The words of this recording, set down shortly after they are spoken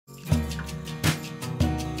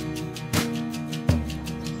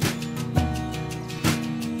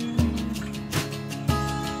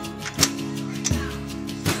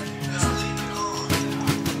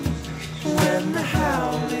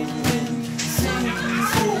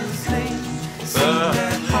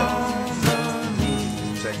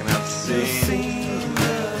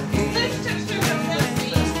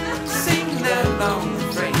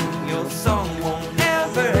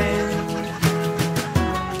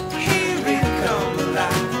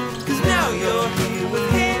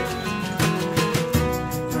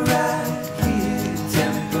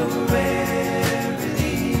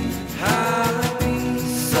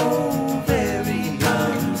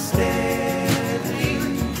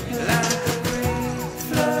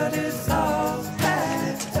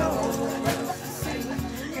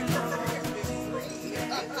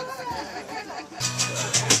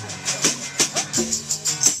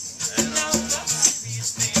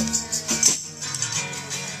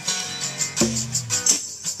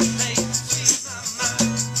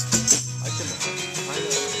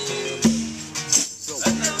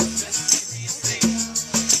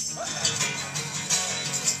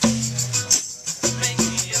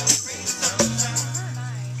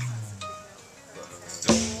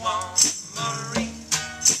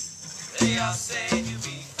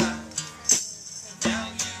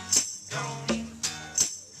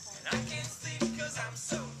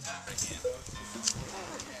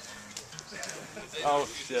Oh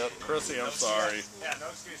shit, Chrissy, I'm sorry. Yeah, no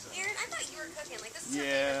excuses. Aaron, I thought you were cooking. Like, this is your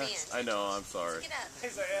Yeah, favorite band. I know, I'm sorry. Pick it up.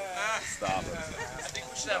 He's like, yeah. Stop it. I think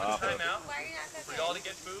we should have a timeout Why are you not cooking? for y'all to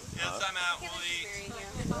get food. Yeah, time out. Can't We'll let you eat. marry you.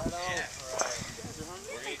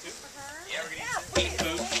 We're gonna eat too. Yeah, we're gonna eat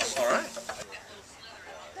food. Alright.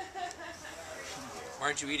 Why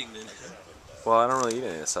aren't you eating then? Well, I don't really eat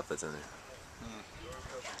any of the stuff that's in there.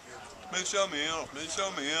 Mid-show meal.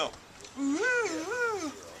 Mid-show meal.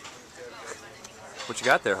 What you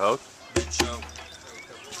got there, Hoke? Mid-show.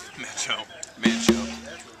 Mid-show. Mid-show.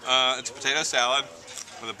 It's a potato salad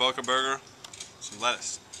with a boca burger, some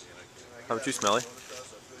lettuce. How about you, Smelly?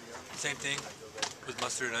 Same thing with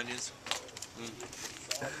mustard and onions.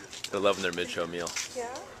 They're loving their mid-show meal. Yeah?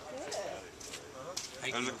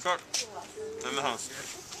 And the cook. And the host.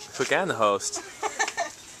 Cook and the host.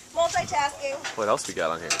 Multitasking. What else we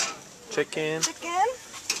got on here? Chicken, Chicken.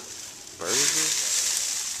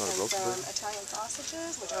 burgers, And some Italian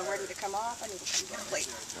sausages, which are ready to come off. I need to come get a plate.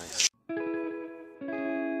 Nice.